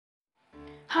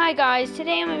Hi guys,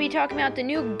 today I'm going to be talking about the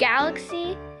new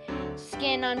Galaxy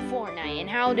skin on Fortnite and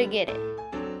how to get it.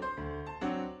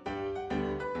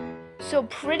 So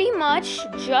pretty much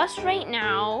just right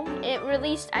now, it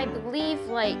released I believe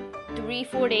like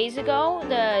 3-4 days ago,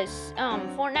 the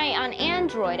Fortnite on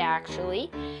Android actually.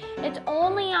 It's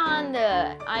only on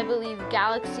the, I believe,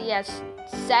 Galaxy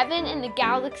S7 and the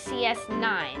Galaxy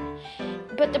S9.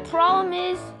 But the problem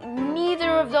is, neither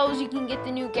of those you can get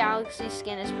the new Galaxy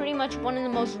skin. It's pretty much one of the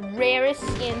most rarest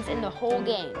skins in the whole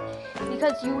game.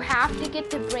 Because you have to get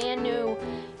the brand new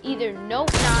either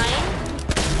Note 9.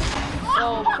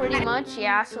 So pretty much,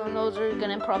 yeah, so those are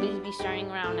gonna probably be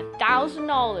starting around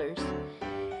 $1,000.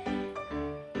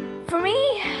 For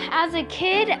me, as a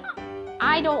kid,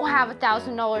 I don't have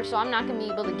 $1,000, so I'm not gonna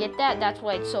be able to get that. That's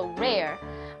why it's so rare.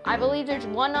 I believe there's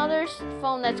one other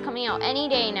phone that's coming out any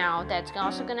day now that's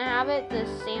also gonna have it. The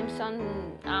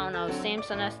Samsung, I don't know,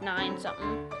 Samsung S9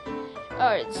 something,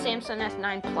 or Samsung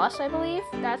S9 Plus, I believe.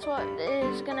 That's what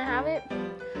is gonna have it.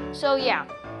 So yeah,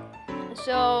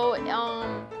 so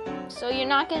you're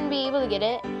not gonna be able to get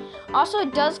it. Also,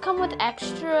 it does come with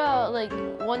extra like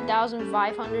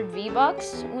 1,500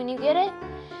 V-Bucks when you get it.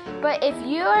 But if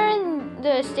you're in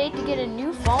the state to get a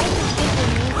new phone, just get the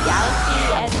new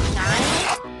Galaxy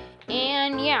S9.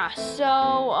 And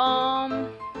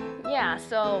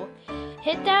so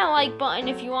hit that like button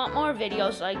if you want more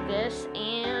videos like this.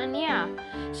 And yeah,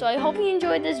 so I hope you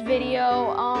enjoyed this video.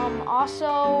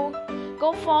 Also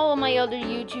go follow my other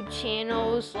YouTube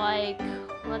channels, like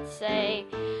let's say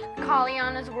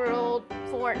Kaliana's World,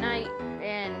 Fortnite,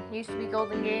 and used to be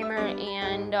Golden Gamer,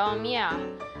 and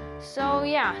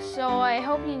So I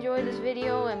hope you enjoyed this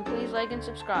video, and please like and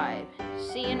subscribe.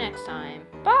 See you next time.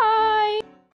 Bye!